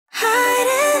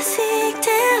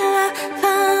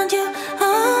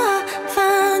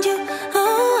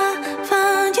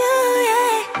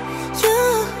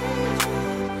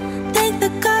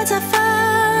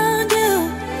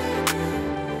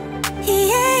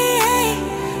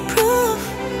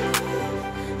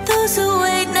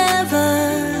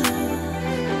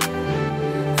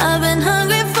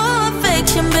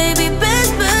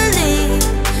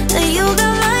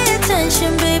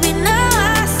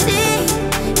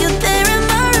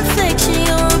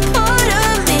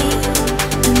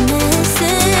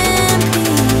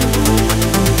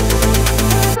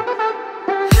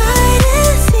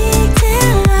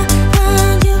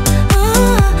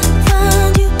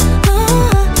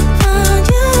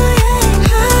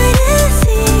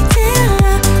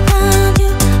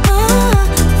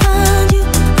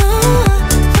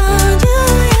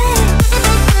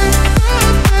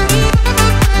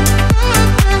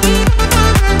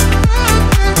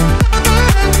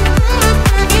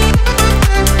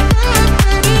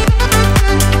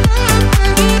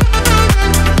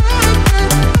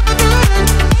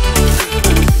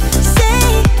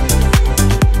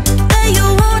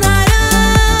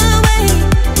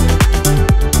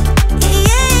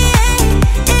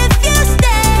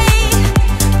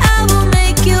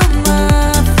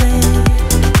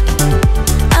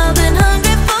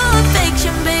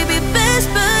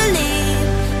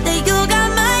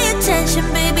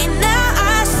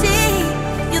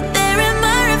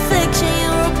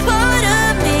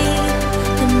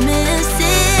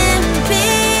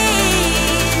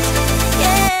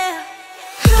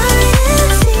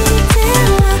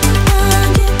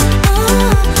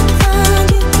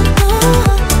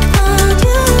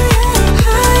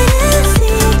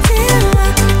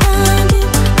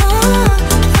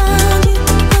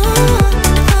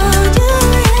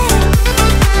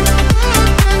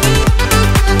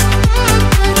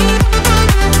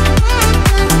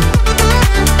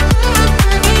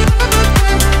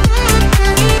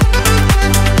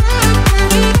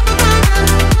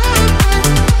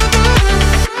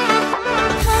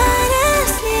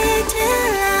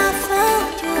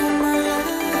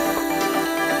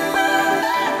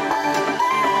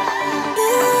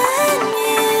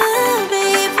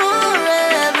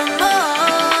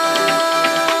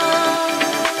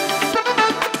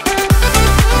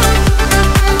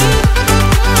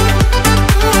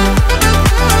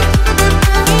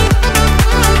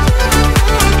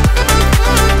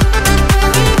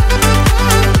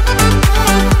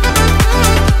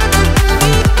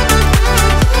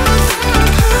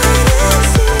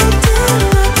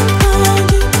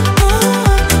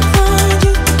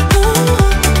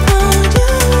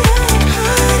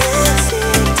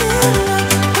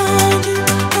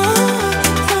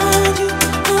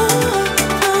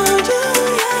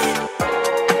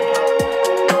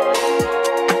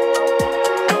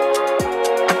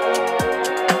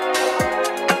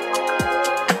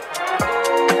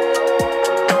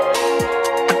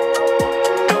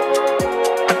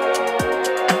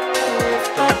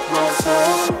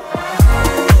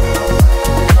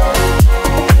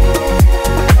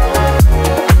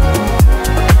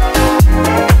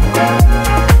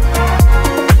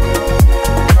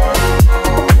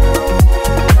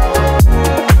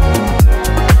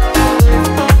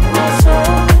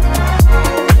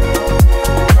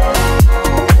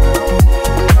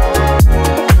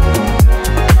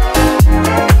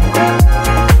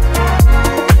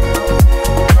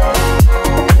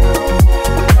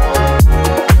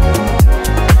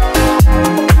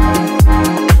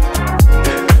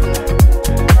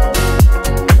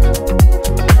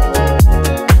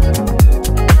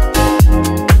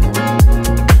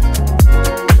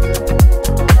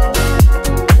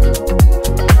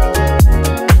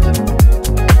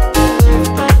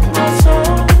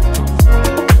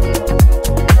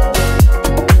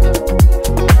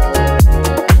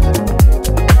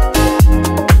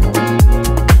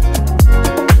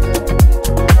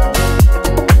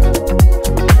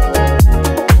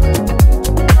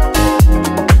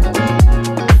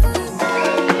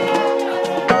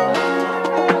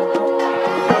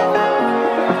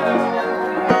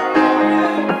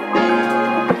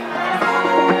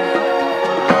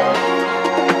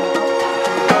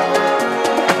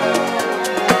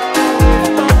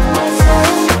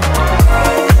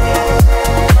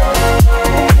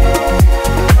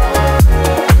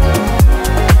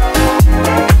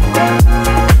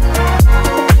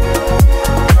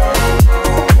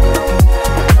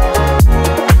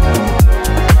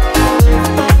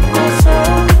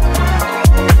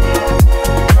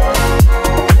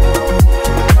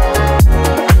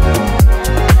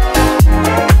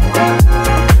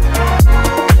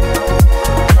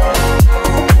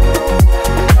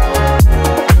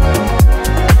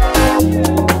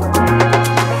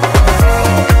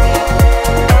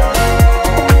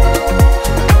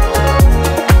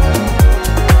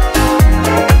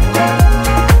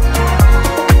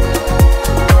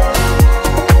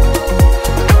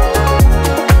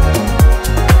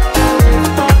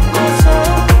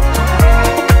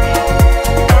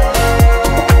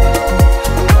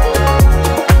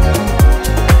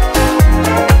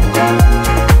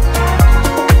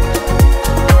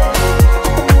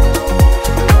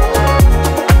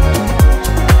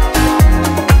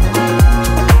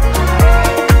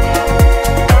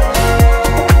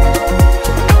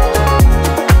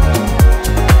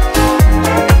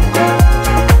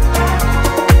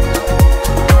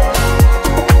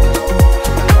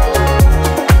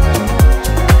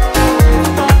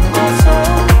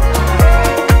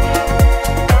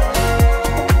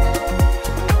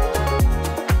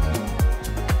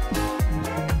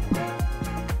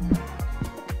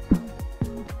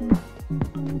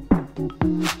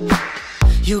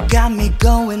You got me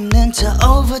going into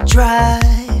overdrive.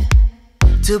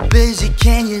 Too busy,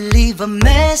 can you leave a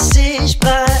message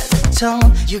by the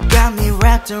tone? You got me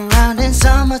wrapped around in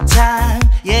summertime.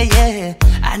 Yeah, yeah,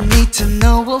 I need to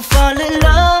know we'll fall in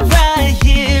love right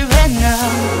here and now.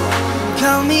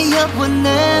 Call me up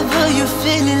whenever you're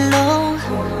feeling low.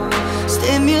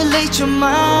 Stimulate your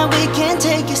mind, we can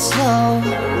take it slow.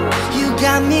 You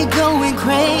got me going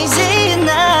crazy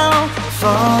now.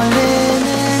 Falling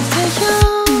into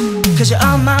you, 'cause you're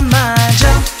on my mind.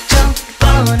 Jump, jump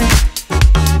on it.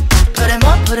 Put 'em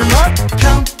up,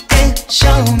 come and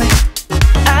show me.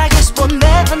 I guess we'll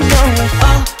never know it.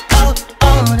 All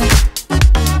on it.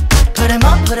 Put 'em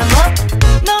up,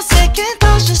 no second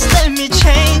thoughts, just let me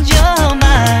change your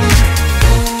mind.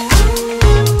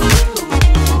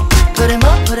 Put 'em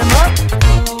up,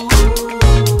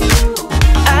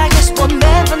 I guess we'll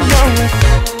never know it.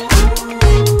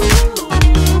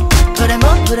 Put 'em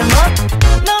up,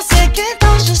 no second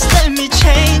thoughts, just let me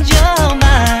change your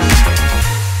mind.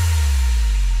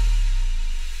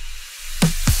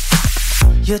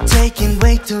 You're taking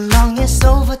way too long, it's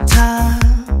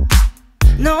overtime.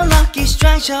 No lucky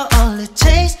strikes, you're all it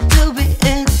takes to be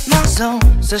in my zone.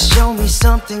 So show me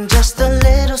something, just a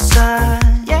little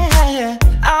sign. Yeah, yeah,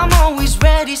 I'm always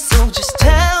ready, so just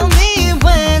tell me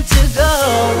when to go.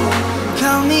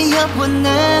 Call me up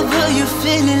whenever you're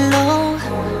feeling low.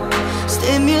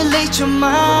 Stimulate your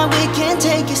mind, we can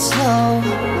take it slow.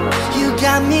 You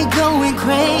got me going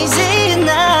crazy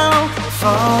now.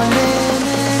 Falling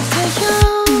into you,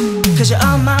 'cause you're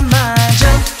on my mind.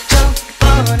 Jump, jump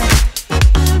on it.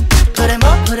 Put 'em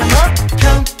up,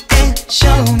 come and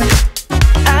show me.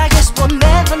 I guess we'll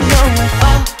never know it.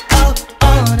 All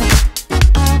on it.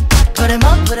 Put 'em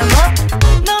up,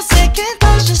 no second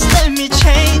thoughts, just let me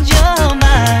change your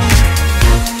mind.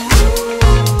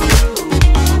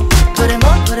 Put 'em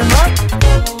up,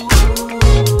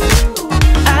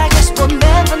 I guess we'll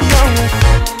never know it.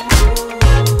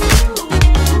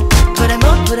 Put 'em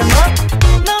up,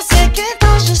 no second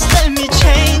thoughts, just let me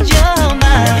change your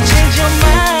mind. Let me change your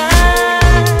mind.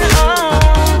 Oh.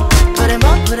 Put 'em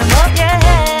up, yeah.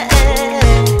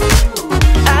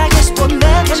 I guess we'll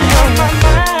never know my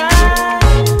mind.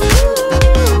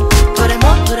 Put 'em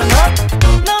up,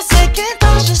 no second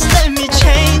thoughts, just let me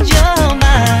change your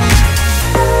mind.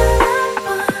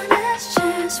 It's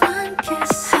just one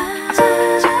kiss.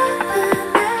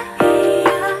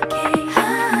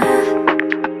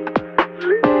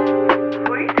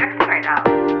 Who are you texting right now?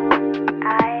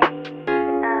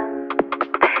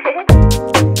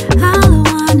 All I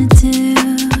wanna do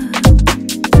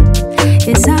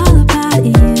is all about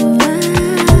you.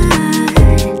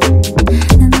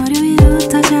 난 머리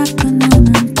위로부터 자꾸 너만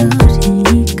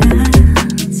떠오르니까.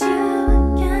 It's you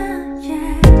again,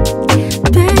 yeah.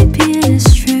 Baby, it is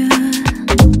true.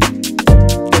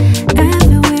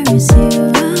 Everywhere is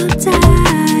you all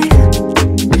day.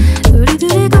 우리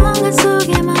둘의 공간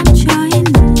속에 멈춰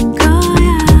있는 거야.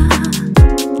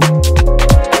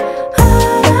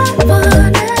 All I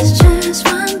want is just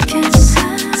one kiss.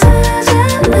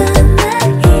 스치는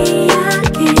내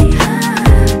이야기.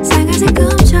 새가지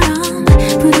꿈처럼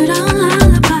부드러운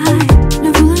lullaby.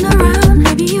 널 fooling around,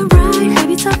 maybe you're right,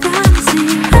 maybe it's a fantasy.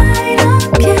 I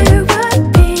don't care what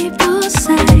people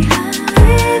say.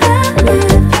 Even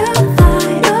if you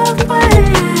fly away.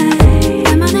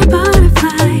 나만의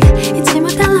butterfly, 잊지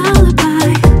못할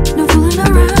lullaby. 널 fooling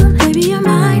around, maybe you're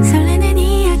mine. 설레는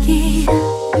이야기.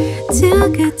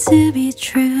 Too good to be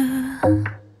true.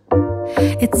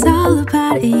 It's all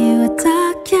about you.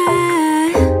 어떡해.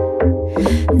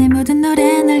 내 모든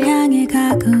노래 널 향해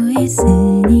가고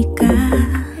있으니까.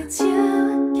 It's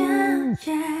you again,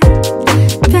 yeah.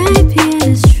 Baby, it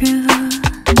is true.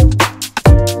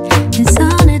 내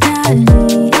손에 닿은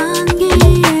이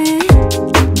연기에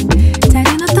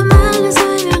다른 어떤 말로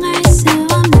설명할 수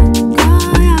없는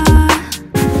거야.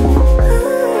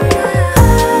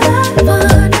 All I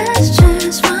want is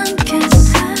just one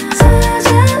kiss.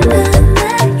 스치는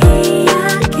내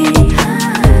이야기.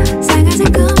 새가지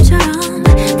꿈처럼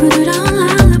부드러운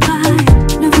lullaby.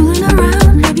 널 fooling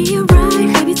around, maybe you're right,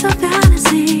 maybe it's a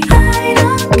fantasy. I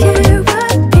don't care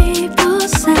what people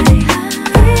say.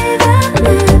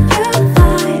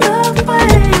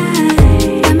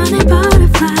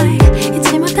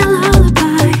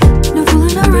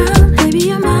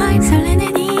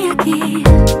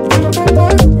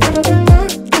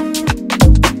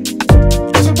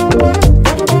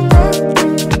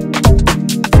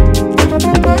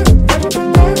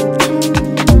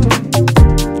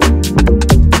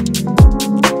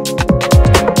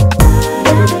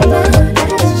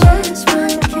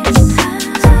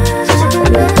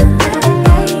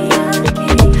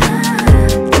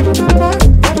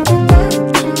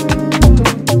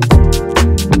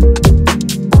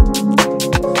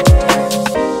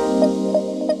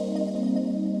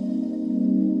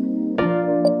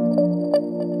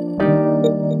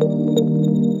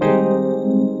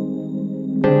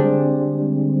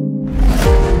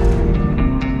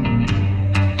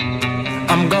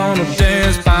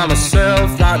 dance by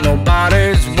myself like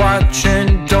nobody's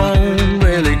watching. Don't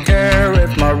really care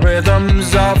if my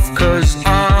rhythm's off, 'cause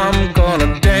I'm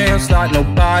gonna dance like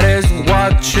nobody's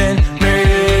watching me.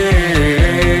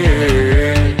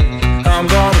 I'm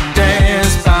gonna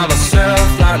dance by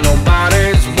myself like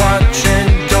nobody's watching.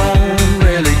 Don't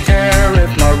really care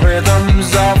if my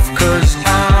rhythm's off, 'cause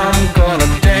I'm gonna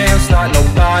dance like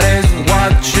nobody's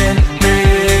watching me.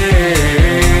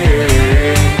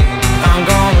 I'm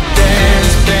gonna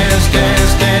dance, dance,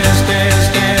 dance, dance, dance,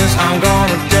 dance. I'm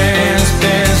gonna dance,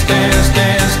 dance, dance,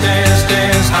 dance, dance,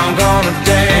 dance. I'm gonna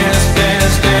dance,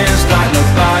 dance, dance like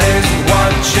nobody's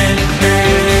watching me.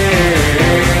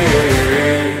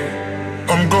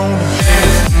 I'm gonna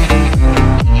dance.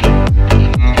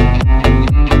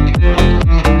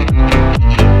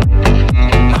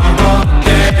 I'm gonna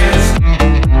dance.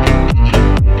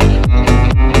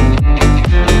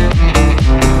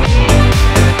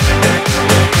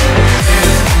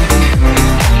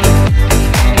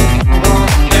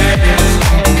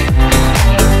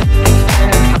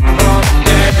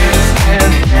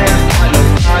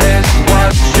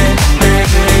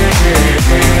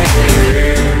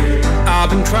 I've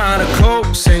been trying to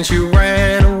cope since you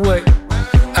ran away.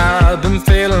 I've been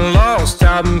feeling lost,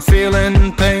 I've been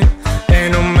feeling pain.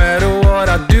 And no matter what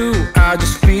I do, I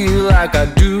just feel like I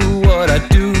do what I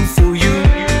do for you.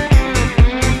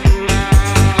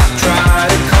 I tried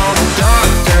to call the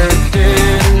doctor, it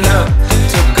didn't help.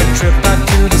 Took a trip out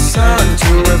to the sun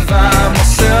to revive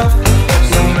myself. But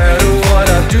no matter what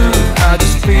I do, I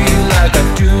just feel like I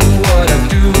do what I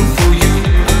do for you.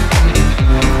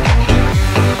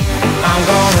 I'm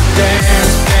gonna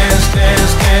dance, dance,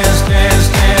 dance, dance, dance,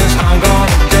 dance. I'm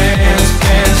gonna dance,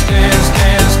 dance, dance,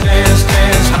 dance, dance,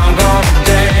 dance. I'm gonna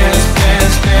dance,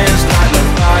 dance, dance like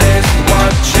nobody's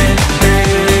watching me.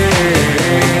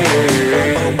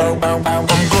 I'm gonna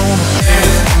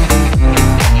dance.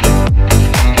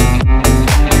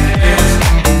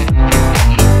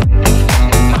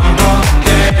 I'm gonna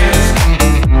dance.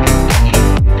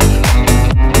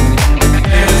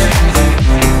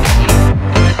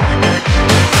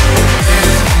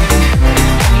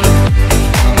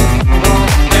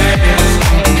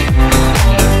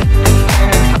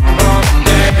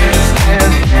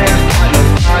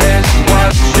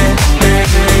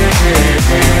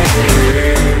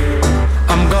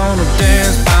 I'm gonna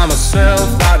dance by myself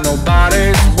like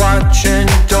nobody's watching.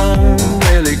 Don't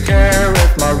really care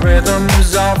if my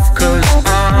rhythm's off, 'cause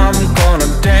I'm gonna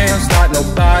dance like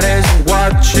nobody's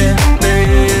watching me.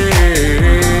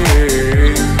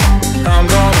 I'm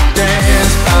gonna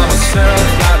dance by myself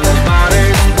like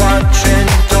nobody's watching.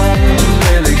 Don't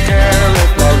really care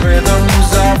if my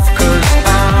rhythm's off, 'cause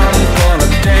I'm gonna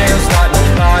dance like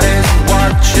nobody's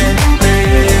watching me.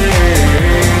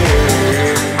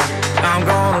 I'm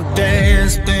gonna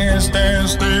dance, dance,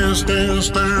 dance, dance, dance,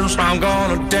 dance. I'm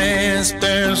gonna dance,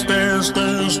 dance, dance,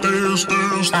 dance, dance,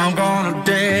 dance. I'm gonna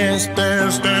dance,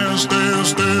 dance, dance,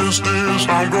 dance, dance, dance.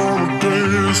 I'm gonna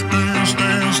dance, dance, dance.